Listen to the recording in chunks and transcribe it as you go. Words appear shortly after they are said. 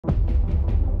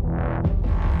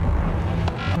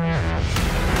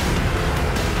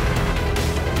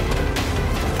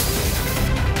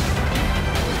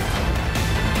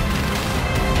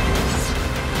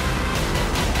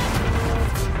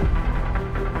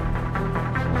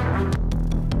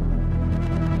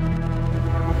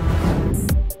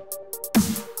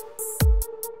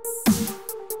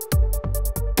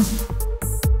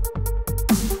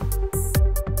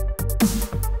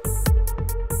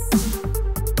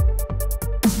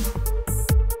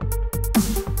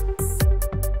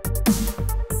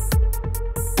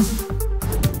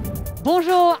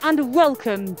Bonjour and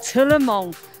welcome to Le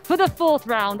Mans for the fourth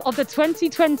round of the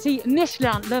 2020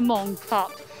 Michelin Le Mans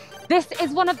Cup. This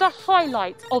is one of the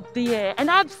highlights of the year, an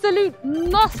absolute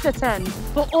must attend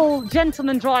for all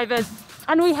gentlemen drivers,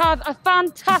 and we have a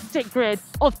fantastic grid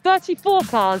of 34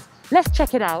 cars. Let's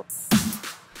check it out.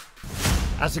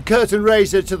 As a curtain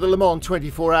raiser to the Le Mans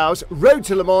 24 Hours, Road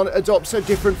to Le Mans adopts a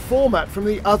different format from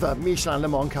the other Michelin Le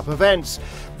Mans Cup events.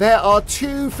 There are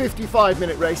two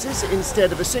 55-minute races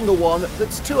instead of a single one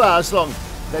that's 2 hours long.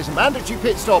 There's a mandatory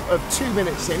pit stop of 2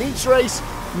 minutes in each race,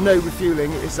 no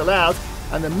refuelling is allowed,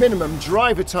 and the minimum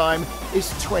driver time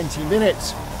is 20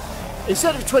 minutes.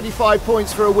 Instead of 25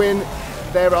 points for a win,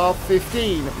 there are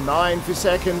 15, 9 for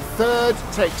second, third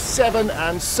takes 7,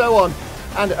 and so on.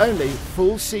 And only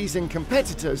full season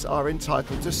competitors are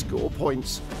entitled to score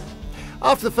points.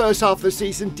 After the first half of the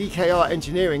season, DKR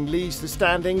Engineering leads the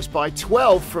standings by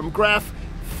 12 from Graf,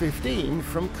 15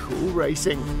 from Cool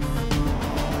Racing.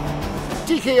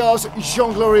 DKR's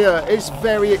Jean Glorieux is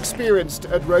very experienced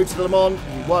at Road to Le Mans.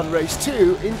 He won race 2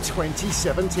 in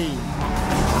 2017.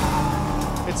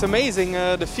 It's amazing,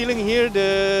 the feeling here,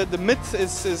 the myth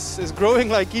is growing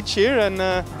like each year, and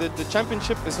the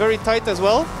championship is very tight as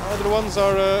well. Other ones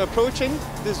are approaching.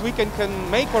 This weekend can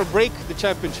make or break the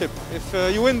championship.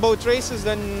 If you win both races,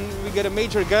 then we get a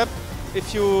major gap.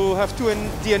 If you have two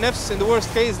DNFs in the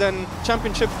worst case, then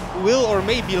championship will or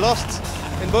may be lost.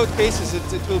 In both cases,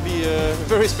 it will be a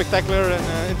very spectacular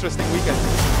and interesting weekend.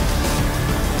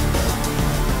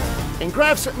 In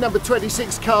Graf's number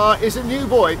 26 car is a new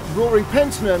boy, Rory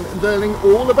Penttinen, learning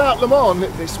all about Le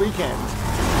Mans this weekend.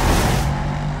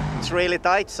 It's really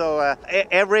tight, so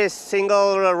every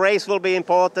single race will be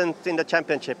important in the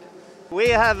championship. We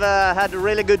have had a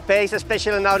really good pace,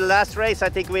 especially now the last race. I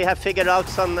think we have figured out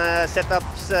some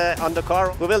setups on the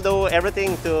car. We will do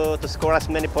everything to score as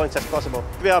many points as possible.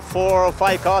 We have 4 or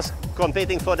 5 cars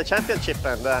competing for the championship,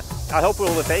 and I hope we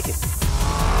will take it.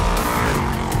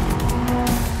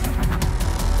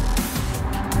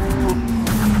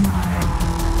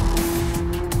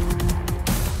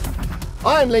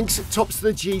 Iron Lynx tops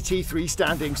the GT3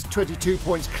 standings, 22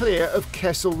 points clear of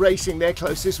Kessel Racing, their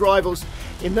closest rivals.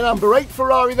 In the number 8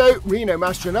 Ferrari though, Rino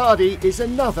Mastronardi is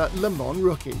another Le Mans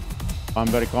rookie. I'm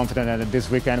very confident that this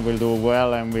weekend we'll do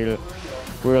well and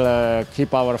we'll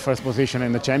keep our first position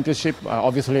in the championship.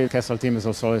 Obviously, the Kessel team is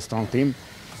also a strong team,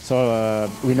 so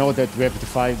we know that we have to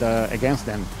fight against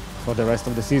them for the rest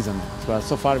of the season. But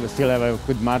so far we still have a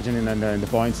good margin in the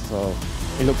points, so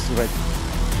it looks great.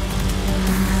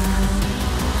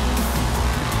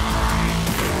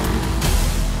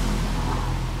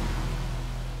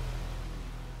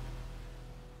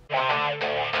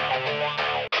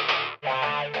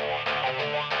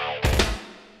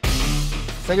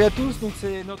 Salut à tous, donc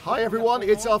c'est notre... Hi everyone,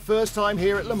 it's our first time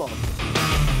here at Le Mans.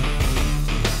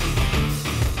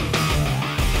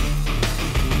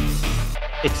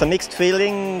 It's a mixed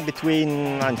feeling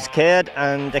between I'm scared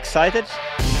and excited.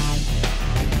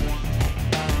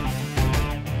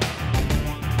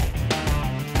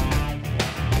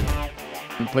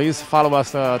 Please follow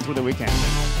us through the weekend.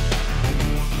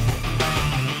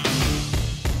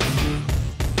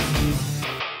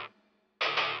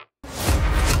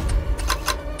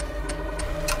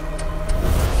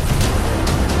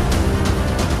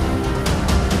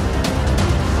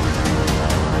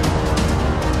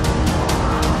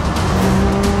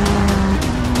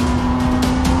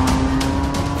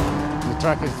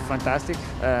 The track is fantastic.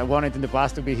 Wanted in the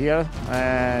past to be here,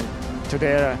 and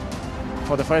today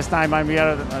for the first time I'm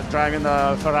here driving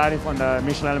the Ferrari from the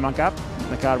Michelin Le Mans Cup.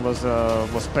 The car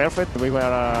was perfect. We were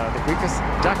the quickest.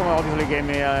 Giacomo obviously gave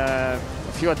me a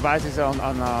few advices on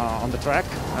the track,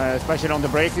 especially on the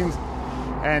braking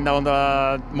and on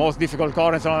the most difficult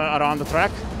corners around the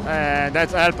track.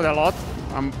 That's helped a lot.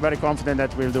 I'm very confident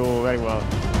that we'll do very well.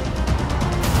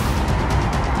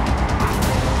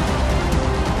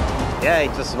 Yeah,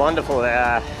 it was wonderful.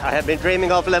 I have been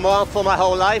dreaming of Le Mans for my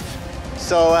whole life.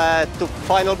 So to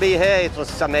finally be here, it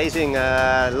was amazing.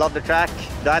 Love the track.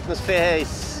 The atmosphere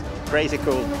is crazy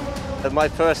cool. My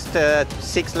first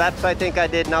 6 laps I think I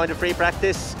did now in the free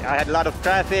practice. I had a lot of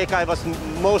traffic. I was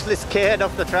mostly scared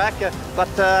of the track,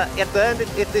 but at the end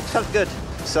it felt good.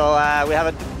 So we have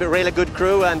a really good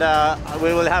crew, and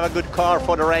we will have a good car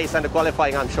for the race and the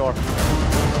qualifying, I'm sure.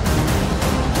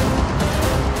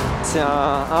 C'est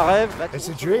un rêve. It's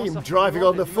a dream. Driving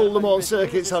on the full Le Mans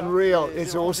circuit's unreal.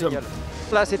 It's awesome.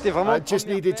 Là, c'était vraiment. I just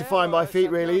needed to find my feet,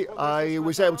 really. I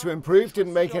was able to improve,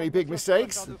 didn't make any big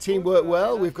mistakes. The team worked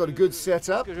well. We've got a good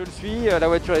setup. Je le suis. La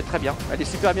voiture est très bien. Elle est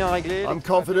super bien réglée. I'm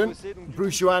confident.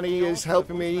 Bruce Joanny is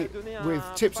helping me with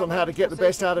tips on how to get the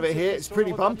best out of it here. It's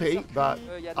pretty bumpy, but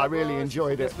I really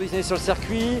enjoyed it. Se positionner sur le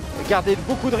circuit, garder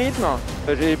beaucoup de rythme.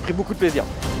 J'ai pris beaucoup de plaisir.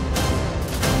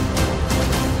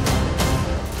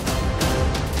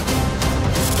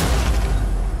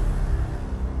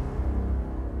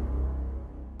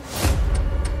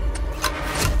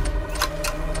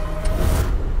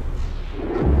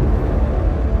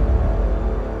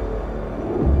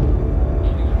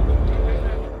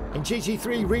 In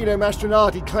GT3, Rino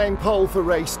Mastronardi claimed pole for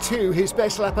race 2. His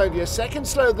best lap only a second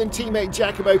slower than teammate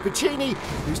Giacomo Puccini,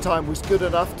 whose time was good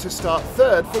enough to start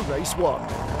third for race 1.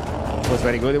 It was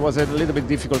very good. It was a little bit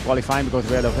difficult qualifying because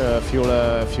we had a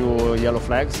few yellow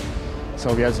flags.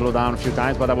 So we had to slow down a few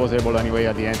times, but I was able anyway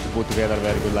at the end to put together a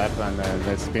very good lap, and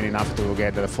that's been enough to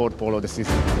get the 4th pole of the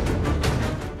season.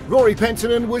 Rory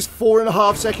Penttinen was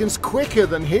 4.5 seconds quicker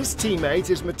than his teammate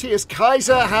as Matthias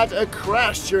Kaiser had a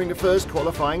crash during the first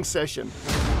qualifying session.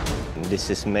 This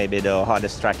is maybe the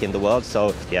hardest track in the world,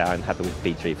 so yeah, I'm happy with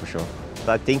P3 for sure.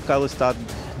 I think I will start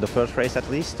the first race at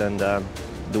least and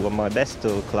do my best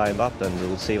to climb up, and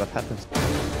we'll see what happens.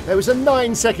 There was a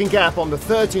 9-second gap on the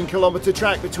 13-kilometre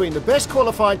track between the best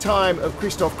qualified time of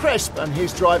Christophe Cresp and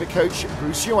his driver coach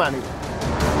Bruce Joanny.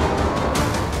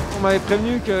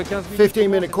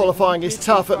 15-minute qualifying is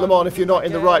tough at Le Mans if you're not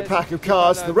in the right pack of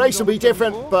cars. The race will be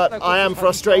different, but I am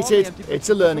frustrated.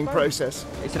 It's a learning process.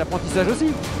 Et c'est l'apprentissage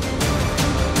aussi.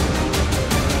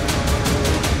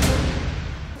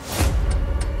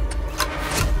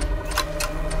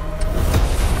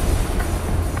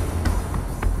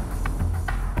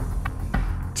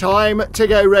 Time to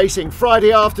go racing.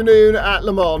 Friday afternoon at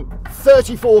Le Mans.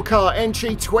 34 car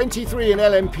entry, 23 in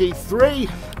LMP3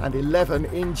 and 11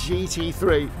 in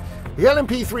GT3. The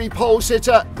LMP3 pole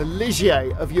sitter, the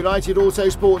Ligier of United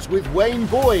Autosports, with Wayne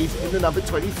Boyd in the number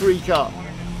 23 car.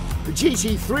 The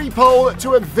GT3 pole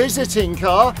to a visiting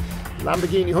car,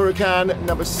 Lamborghini Huracan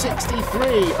number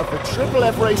 63 of the Triple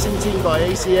F Racing team by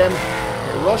ACM.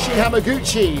 Hiroshi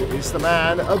Hamaguchi is the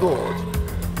man aboard.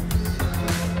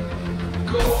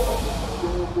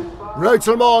 Road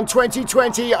to Le Mans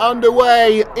 2020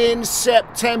 underway in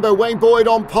September. Wayne Boyd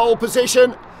on pole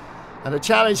position. And a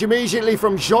challenge immediately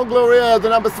from Jean Glorieux, the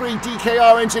number 3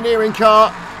 DKR engineering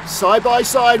car. Side by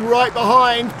side, right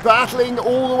behind, battling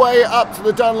all the way up to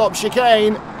the Dunlop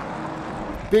chicane.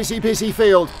 Busy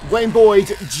field. Wayne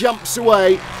Boyd jumps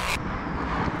away.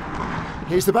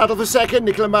 Here's the battle for second.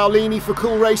 Nicola Maulini for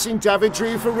Cool Racing, David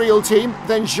Drew for Real Team.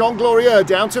 Then Jean Glorieux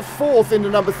down to 4th in the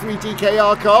number 3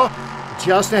 DKR car.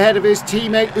 Just ahead of his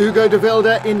teammate Hugo de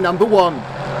Wilde in number 1.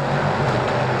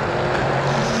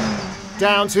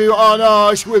 Down to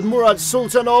Arnage with Murat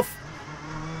Sultanov.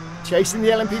 Chasing the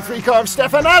LMP3 car of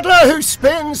Stefan Adler, who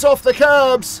spins off the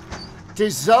curbs.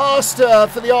 Disaster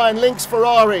for the Iron Lynx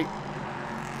Ferrari.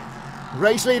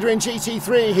 Race leader in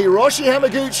GT3, Hiroshi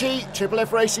Hamaguchi, Triple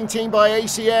F Racing team by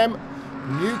ACM.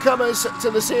 Newcomers to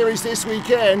the series this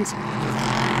weekend.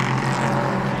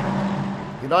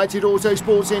 United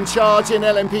Autosports in charge in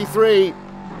LMP3.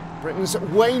 Britain's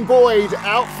Wayne Boyd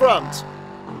out front.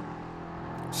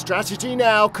 Strategy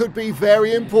now could be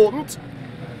very important.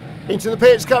 Into the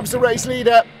pits comes the race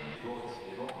leader.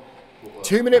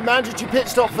 2-minute mandatory pit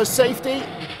stop for safety.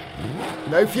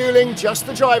 No fueling, just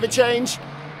the driver change.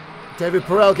 David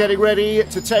Perel getting ready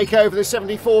to take over the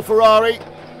 74 Ferrari.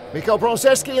 Mikko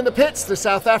Brzezinski in the pits, the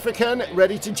South African,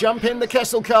 ready to jump in the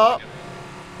Kessel car.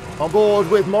 On board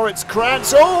with Moritz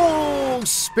Kratz. Oh,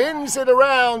 spins it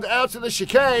around out of the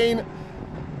chicane.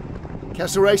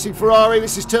 Kessel Racing Ferrari,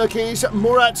 this is Turkey's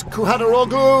Murat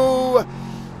Kuhadaroglu.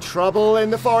 Trouble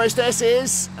in the Forest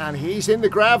S's, and he's in the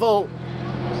gravel.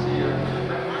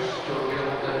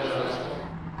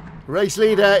 Race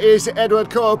leader is Edward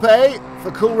Koope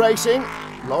for Cool Racing.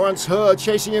 Lawrence Hurd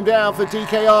chasing him down for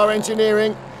DKR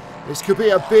Engineering. This could be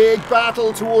a big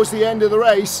battle towards the end of the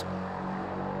race.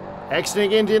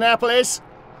 Exiting Indianapolis,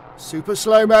 super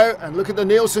slow-mo, and look at the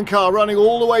Nielsen car running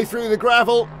all the way through the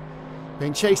gravel.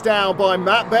 Being chased down by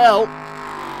Matt Bell.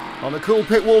 On the cool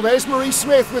pit wall, there's Maurice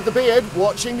Smith with the beard,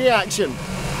 watching the action.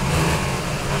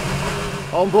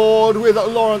 On board with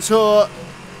Lawrence Hurd,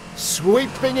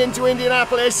 sweeping into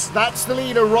Indianapolis. That's the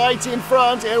leader right in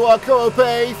front, Edouard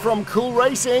Koope from Cool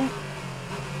Racing.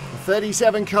 The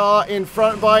 37 car in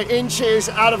front by inches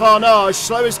out of Arnage.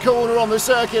 Slowest corner on the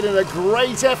circuit and a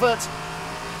great effort.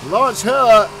 Lawrence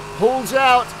Hurd pulls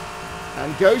out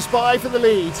and goes by for the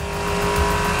lead.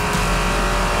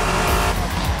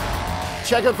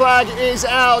 Checkered flag is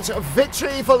out.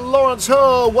 Victory for Laurens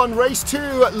Hoare. Won race 2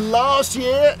 last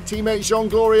year. Teammate Jean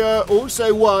Glorieux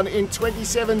also won in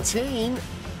 2017.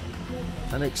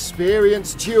 An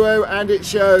experienced duo, and it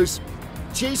shows.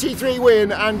 GT3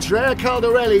 win, Andrea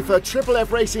Caldarelli for Triple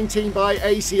F Racing Team by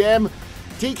ACM.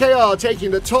 DKR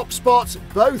taking the top spot,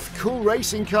 both cool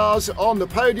racing cars on the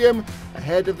podium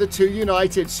ahead of the two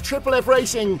Uniteds. Triple F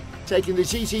Racing taking the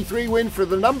GT3 win for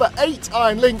the number 8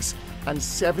 Iron Lynx and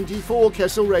 74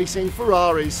 Kessel Racing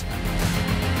Ferraris.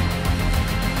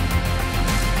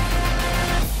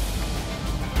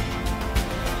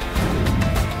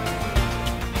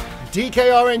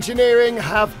 DKR Engineering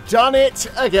have done it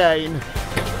again.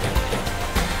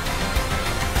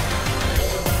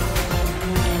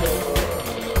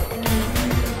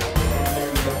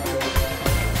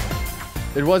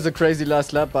 It was a crazy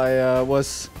last lap. I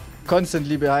was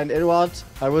constantly behind Eduard.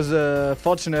 I was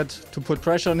fortunate to put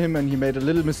pressure on him, and he made a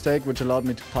little mistake which allowed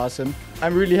me to pass him.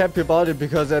 I'm really happy about it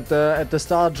because at the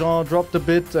start Jean dropped a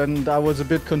bit and I was a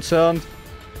bit concerned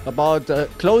about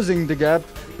closing the gap,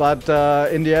 but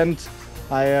in the end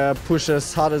I pushed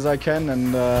as hard as I can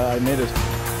and I made it.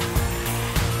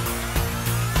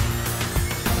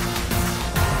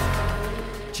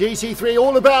 GT3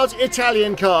 all about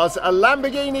Italian cars, a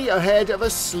Lamborghini ahead of a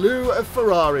slew of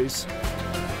Ferraris.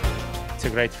 It's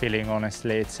a great feeling,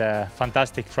 honestly. It's a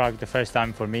fantastic track, the first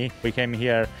time for me. We came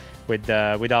here with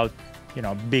without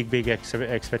big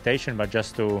expectation, but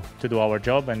just to do our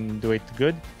job and do it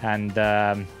good. And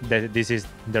this is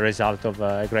the result of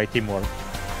a great teamwork.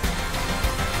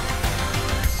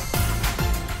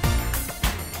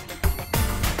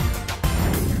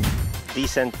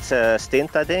 Decent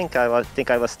stint, I think. I think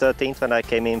I was 13th when I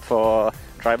came in for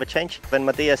driver change. When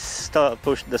Matthias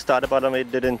pushed the starter button,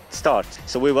 it didn't start.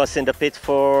 So we was in the pit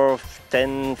for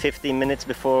 10-15 minutes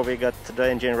before we got the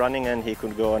engine running and he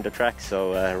could go on the track.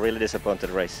 So really disappointed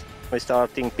race. We're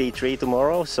starting P3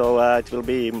 tomorrow, so it will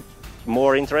be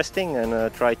more interesting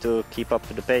and try to keep up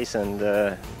to the pace and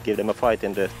give them a fight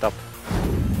in the top.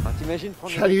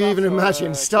 Can you even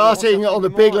imagine starting on the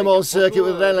big Le Mans circuit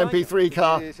with an LMP3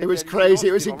 car? It was crazy,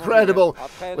 it was incredible.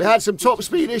 We had some top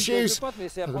speed issues, but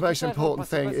the most important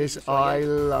thing is I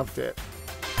loved it.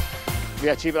 We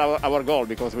achieved our goal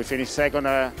because we finished second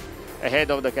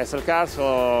ahead of the Kessel car,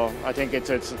 so I think it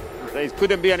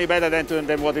couldn't be any better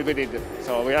than what we did.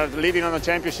 So we are leading on the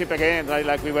championship again,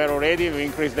 like we were already. We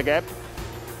increased the gap,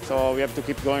 so we have to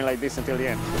keep going like this until the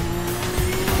end.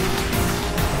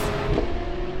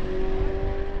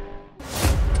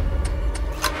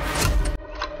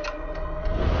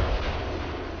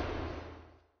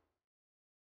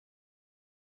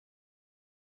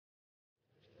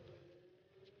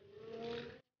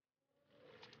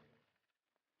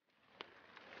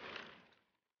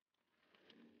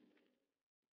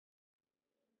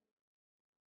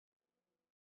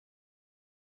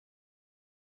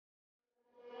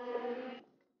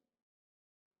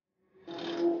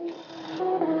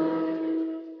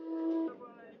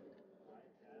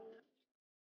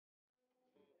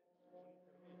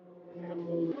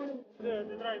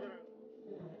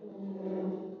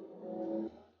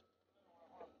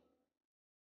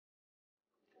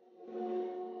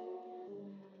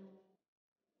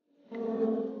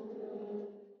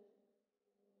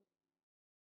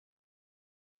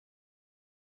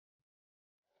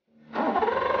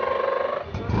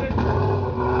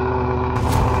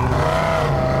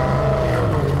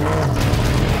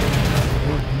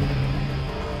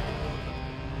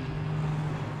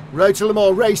 Road to Le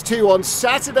Mans Race 2 on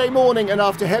Saturday morning, and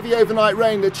after heavy overnight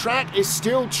rain, the track is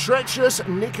still treacherous.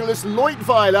 Nicholas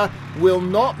Leutwiler will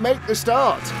not make the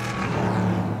start.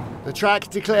 The track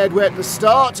declared wet at the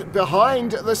start,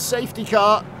 behind the safety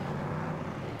car.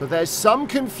 But there's some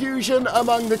confusion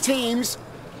among the teams.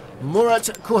 Murat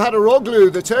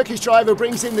Kuhadaroglu, the Turkish driver,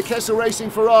 brings in the Kessel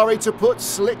Racing Ferrari to put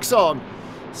slicks on.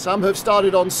 Some have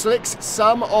started on slicks,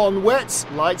 some on wets.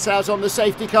 Lights out on the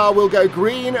safety car will go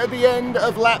green at the end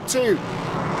of lap 2.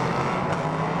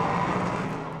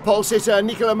 Pole sitter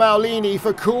Nicola Maulini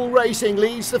for Cool Racing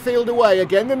leads the field away.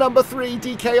 Again, the number 3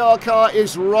 DKR car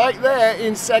is right there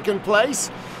in second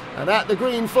place. And at the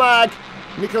green flag,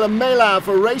 Nicola Melin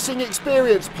for Racing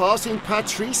Experience, passing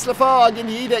Patrice Lafargue in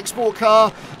the EDEC Sport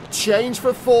car. Change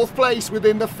for 4th place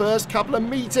within the first couple of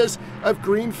metres of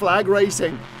green flag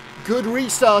racing. Good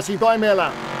restarting by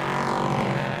Melin.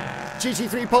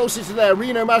 GT3 pole sitter there,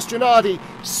 Rino Mastronardi,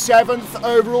 7th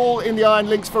overall in the Iron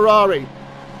Lynx Ferrari.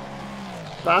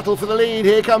 Battle for the lead,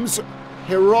 here comes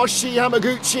Hiroshi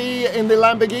Hamaguchi in the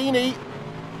Lamborghini.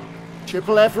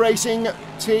 Triple F Racing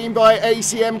Team by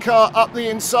ACM car up the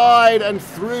inside and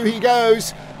through he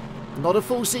goes. Not a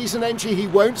full season entry, he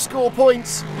won't score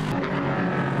points.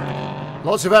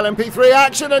 Lots of LMP3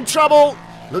 action and trouble.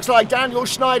 Looks like Daniel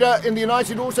Schneider in the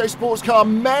United Auto Sports car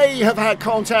may have had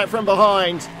contact from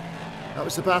behind. That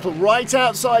was the battle right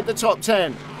outside the top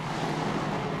 10.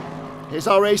 Here's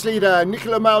our race leader,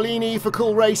 Nicola Maulini for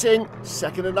Cool Racing.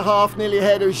 2.5, nearly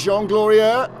ahead of Jean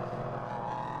Glorieux.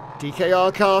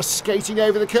 DKR car skating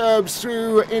over the curbs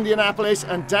through Indianapolis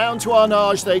and down to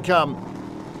Arnage they come.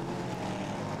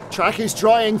 Track is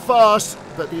drying fast,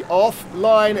 but the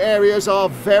off-line areas are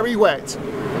very wet.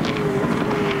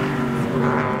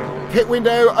 Pit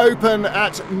window open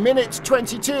at minute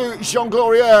 22. Jean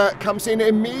Glorieux comes in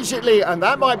immediately, and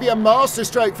that might be a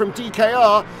masterstroke from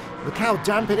DKR. Look how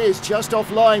damp it is, just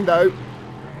offline though.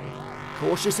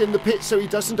 Cautious in the pit so he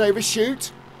doesn't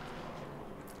overshoot.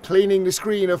 Cleaning the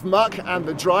screen of muck and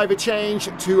the driver change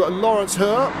to Lawrence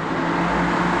Herr.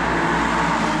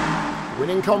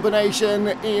 Winning combination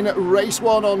in race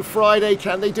 1 on Friday.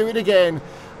 Can they do it again?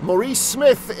 Maurice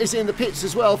Smith is in the pits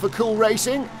as well for Cool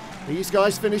Racing. These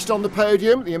guys finished on the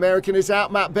podium. The American is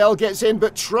out. Matt Bell gets in,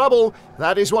 but trouble.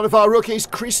 That is one of our rookies,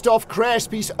 Christophe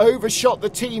Cresp. He's overshot the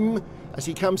team as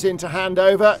he comes in to hand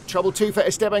over. Trouble too for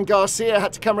Esteban Garcia.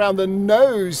 Had to come around the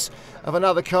nose of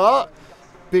another car.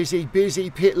 Busy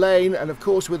pit lane, and of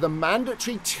course with a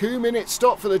mandatory 2-minute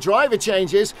stop for the driver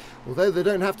changes, although they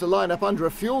don't have to line up under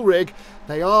a fuel rig,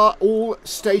 they are all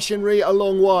stationary a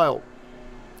long while.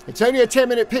 It's only a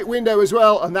 10-minute pit window as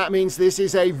well, and that means this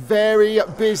is a very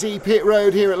busy pit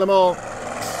road here at Le Mans.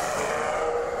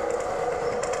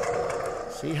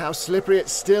 See how slippery it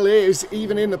still is,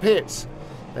 even in the pits.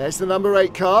 There's the number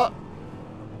 8 car,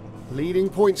 leading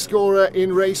point scorer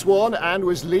in race 1 and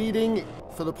was leading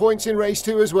for the points in race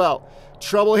 2 as well.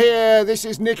 Trouble here, this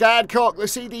is Nick Adcock, the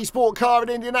CD Sport car at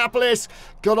Indianapolis.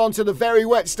 Got onto the very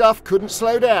wet stuff, couldn't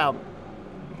slow down.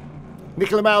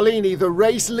 Nicola Maulini, the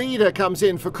race leader, comes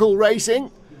in for Cool Racing.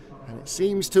 And it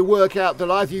seems to work out that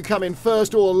either you come in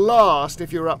first or last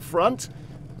if you're up front.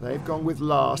 They've gone with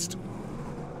last.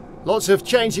 Lots of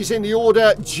changes in the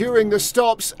order during the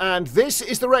stops, and this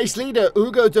is the race leader,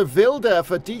 Hugo de Wilde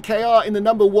for DKR in the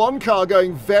number 1 car,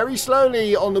 going very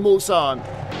slowly on the Mulsanne.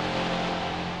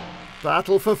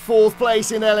 Battle for 4th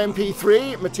place in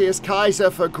LMP3, Matthias Kaiser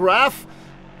for Graf,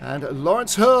 and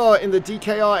Lawrence Herr in the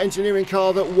DKR engineering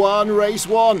car that won race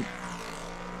 1.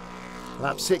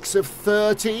 Lap 6 of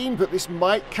 13, but this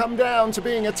might come down to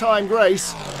being a timed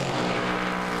race.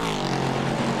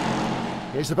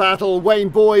 Here's the battle, Wayne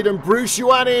Boyd and Bruce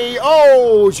Giuani.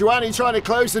 Oh, Giuani trying to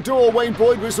close the door. Wayne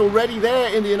Boyd was already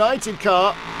there in the United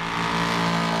car.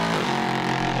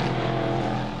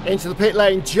 Into the pit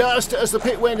lane just as the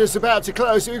pit window's about to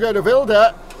close. Hugo de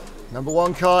Wilde, number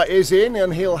 1 car is in,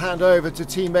 and he'll hand over to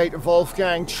teammate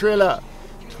Wolfgang Triller.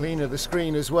 Cleaner the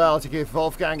screen as well to give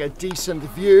Wolfgang a decent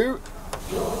view.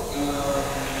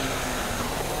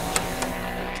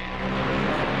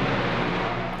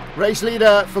 Race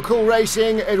leader for Cool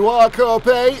Racing, Edouard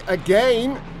Coppet,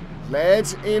 again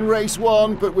led in race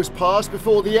 1 but was passed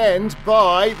before the end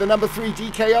by the number 3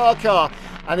 DKR car,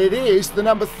 and it is the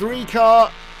number 3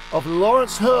 car of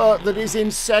Lawrence Herr that is in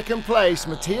 2nd place.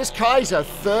 Matthias Kaiser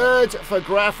 3rd for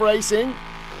Graf Racing,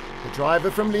 the driver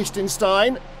from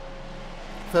Liechtenstein.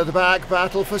 Further back,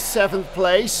 battle for 7th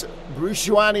place. Bruce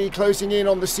Giuani closing in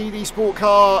on the CD Sport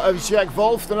car of Jacques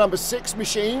Wolf, the number 6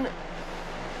 machine.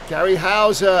 Gary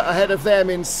Hauser ahead of them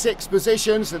in 6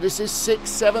 positions, so this is 6th,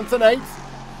 7th and 8th.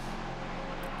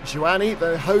 Giuani,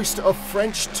 the host of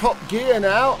French Top Gear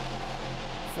now,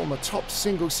 former top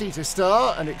single-seater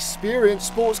star, an experienced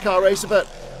sports car racer, but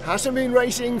hasn't been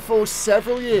racing for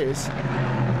several years.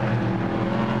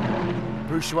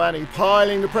 Bruce Giuani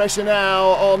piling the pressure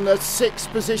now on the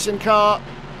 6th position car,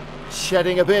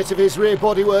 shedding a bit of his rear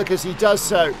bodywork as he does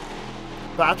so.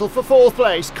 Battle for 4th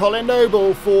place, Colin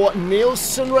Noble for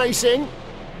Nielsen Racing.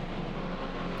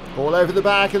 All over the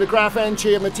back of the Graf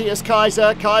entry of Matthias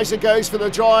Kaiser. Kaiser goes for the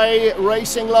dry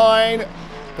racing line,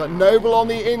 but Noble on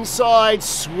the inside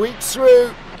sweeps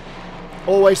through.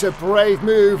 Always a brave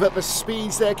move at the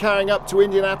speeds they're carrying up to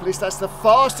Indianapolis. That's the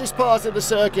fastest part of the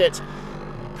circuit.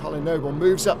 Colin Noble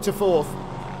moves up to 4th.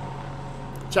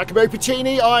 Giacomo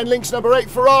Piccini, Iron Lynx number 8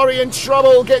 Ferrari in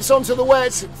trouble, gets onto the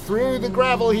wet, through the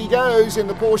gravel he goes in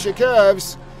the Porsche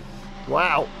curves.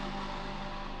 Wow.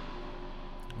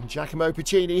 And Giacomo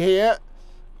Piccini here,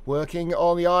 working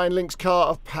on the Iron Lynx car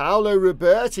of Paolo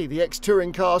Roberti, the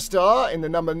ex-touring car star in the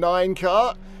number 9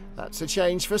 car. That's a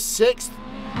change for 6th.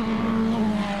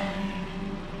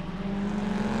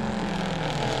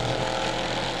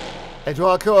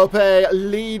 Edouard Koopé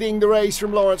leading the race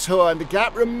from Laurens Hoorn. The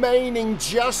gap remaining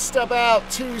just about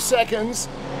 2 seconds.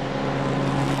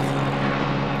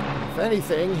 If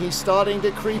anything, he's starting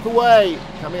to creep away.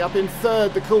 Coming up in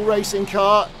third, the Cool Racing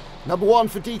car. Number 1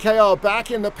 for DKR back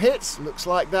in the pits. Looks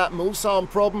like that Mulsanne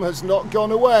problem has not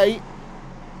gone away.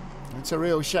 It's a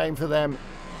real shame for them.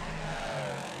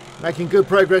 Making good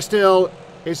progress still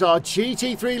is our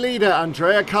GT3 leader,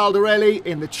 Andrea Caldarelli,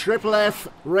 in the Triple F,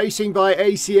 racing by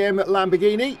ACM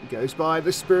Lamborghini. Goes by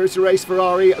the Spirit of Race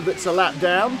Ferrari that's a lap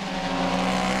down.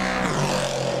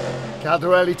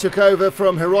 Caldarelli took over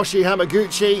from Hiroshi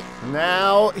Hamaguchi.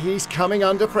 Now he's coming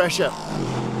under pressure.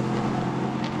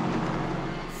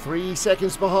 3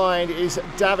 seconds behind is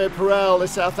David Perel, the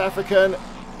South African,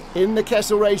 in the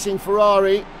Kessel Racing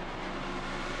Ferrari.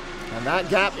 And that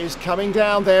gap is coming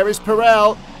down. There is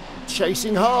Perel,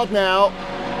 chasing hard now.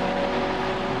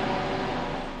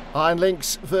 Iron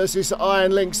Lynx versus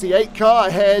Iron Lynx, the 8 car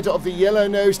ahead of the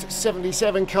yellow-nosed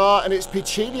 77 car, and it's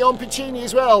Piccini on Piccini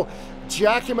as well.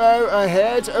 Giacomo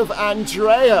ahead of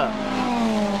Andrea.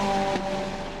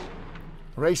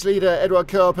 Race leader Edouard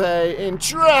Koopé in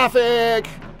traffic,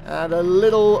 and a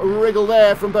little wriggle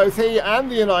there from both he and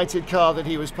the United car that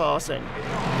he was passing.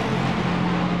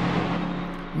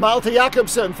 Malte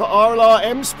Jakobsen for RLR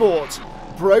M Sport.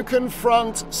 Broken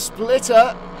front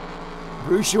splitter.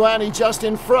 Bruce Johanny just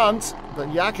in front,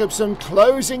 but Jakobsen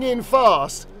closing in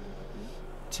fast.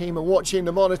 Team are watching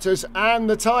the monitors and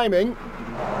the timing.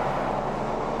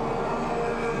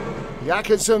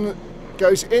 Jakobsen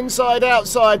goes inside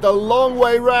outside the long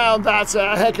way round. That's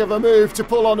a heck of a move to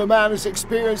pull on a man as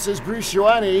experienced as Bruce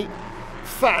Johanny.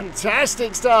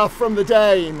 Fantastic stuff from the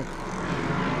Dane.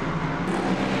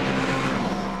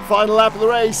 Final lap of the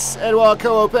race, Edouard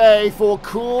Koopé for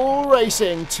Cool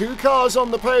Racing. 2 cars on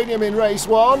the podium in race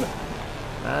 1,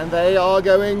 and they are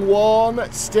going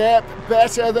 1 step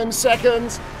better than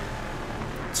second.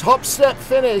 Top step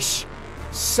finish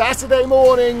Saturday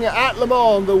morning at Le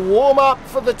Mans, the warm-up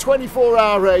for the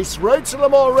 24-hour race. Road to Le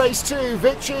Mans race 2,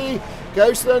 victory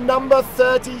goes to the number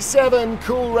 37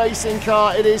 Cool Racing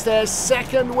car. It is their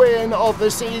 2nd win of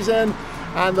the season,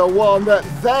 and the one that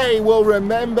they will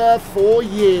remember for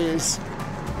years.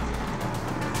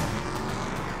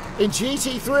 In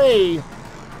GT3,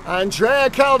 Andrea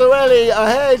Caldarelli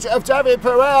ahead of David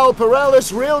Perel. Perel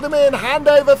has reeled him in, hand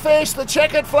over fist, the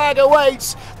checkered flag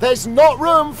awaits. There's not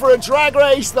room for a drag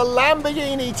race, the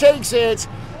Lamborghini takes it.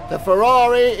 The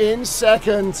Ferrari in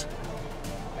 2nd.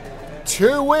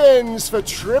 2 wins for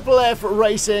Triple F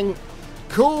Racing.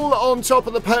 Cool on top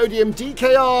of the podium,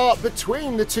 DKR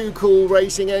between the 2 Cool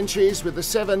Racing entries with the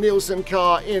 7 Nielsen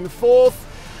car in 4th.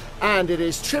 And it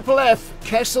is Triple F,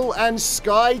 Kessel and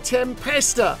Sky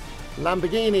Tempesta,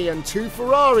 Lamborghini and 2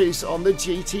 Ferraris on the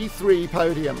GT3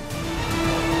 podium.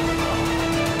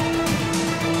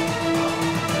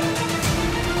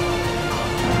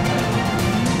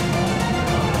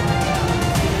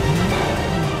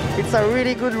 It's a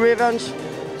really good revenge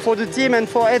for the team and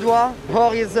for Edouard.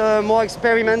 Hoorn is more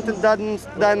experimented than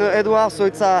Edouard, so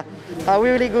it's a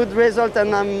really good result,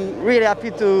 and I'm really happy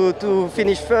to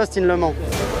finish first in Le Mans.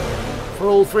 For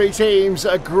all 3 teams,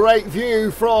 a great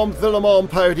view from the Le Mans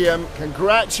podium.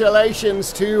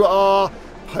 Congratulations to our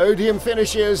podium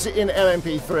finishers in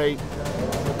LMP3.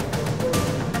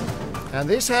 And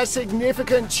this has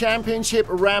significant championship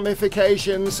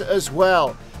ramifications as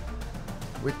well.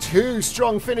 With 2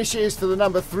 strong finishes for the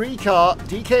number 3 car,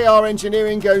 DKR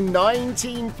Engineering go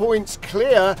 19 points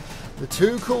clear. The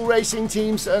 2 Cool Racing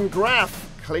teams and Graf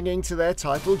clinging to their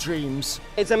title dreams.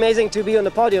 It's amazing to be on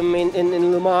the podium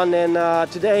in Le Mans,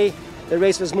 and today the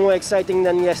race was more exciting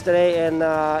than yesterday, and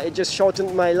it just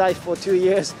shortened my life for 2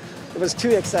 years. It was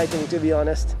too exciting, to be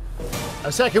honest. A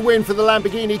 2nd win for the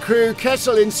Lamborghini crew.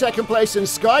 Kessel in 2nd place and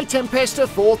Sky Tempesta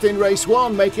 4th in race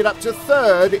 1, make it up to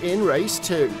 3rd in race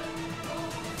 2.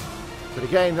 But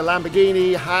again, the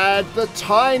Lamborghini had the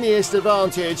tiniest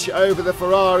advantage over the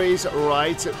Ferraris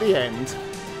right at the end.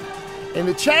 In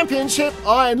the championship,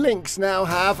 Iron Lynx now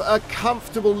have a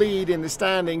comfortable lead in the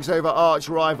standings over arch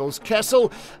rivals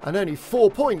Kessel, and only 4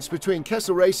 points between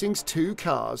Kessel Racing's 2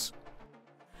 cars.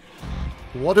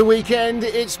 What a weekend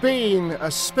it's been,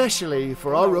 especially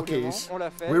for our rookies.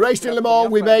 We raced in Le Mans,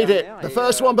 we made it. The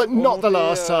first one, but not the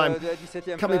last time.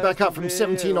 Coming back up from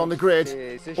 17 on the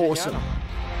grid, awesome.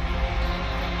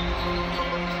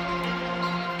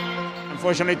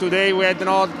 Unfortunately today we had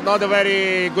not a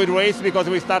very good race because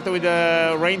we started with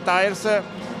rain tires,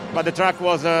 but the track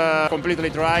was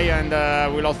completely dry and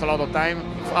we lost a lot of time.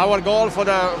 Our goal for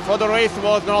the race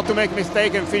was not to make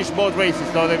mistake and finish both races,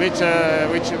 so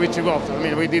which we got. I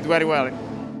mean, we did very well.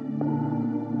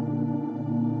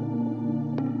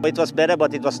 It was better,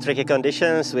 but it was tricky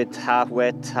conditions with half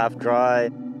wet, half dry.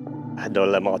 The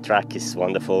Le Mans track is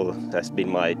wonderful. That's been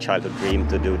my childhood dream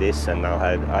to do this, and now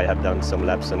I have done some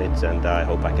laps on it, and I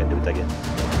hope I can do it again.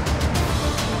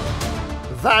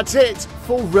 That's it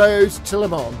for Road to Le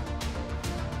Mans.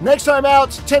 Next time out,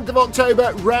 10th of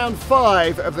October, round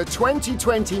 5 of the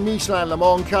 2020 Michelin Le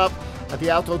Mans Cup at the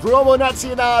Autodromo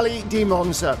Nazionale di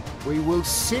Monza. We will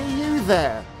see you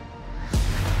there.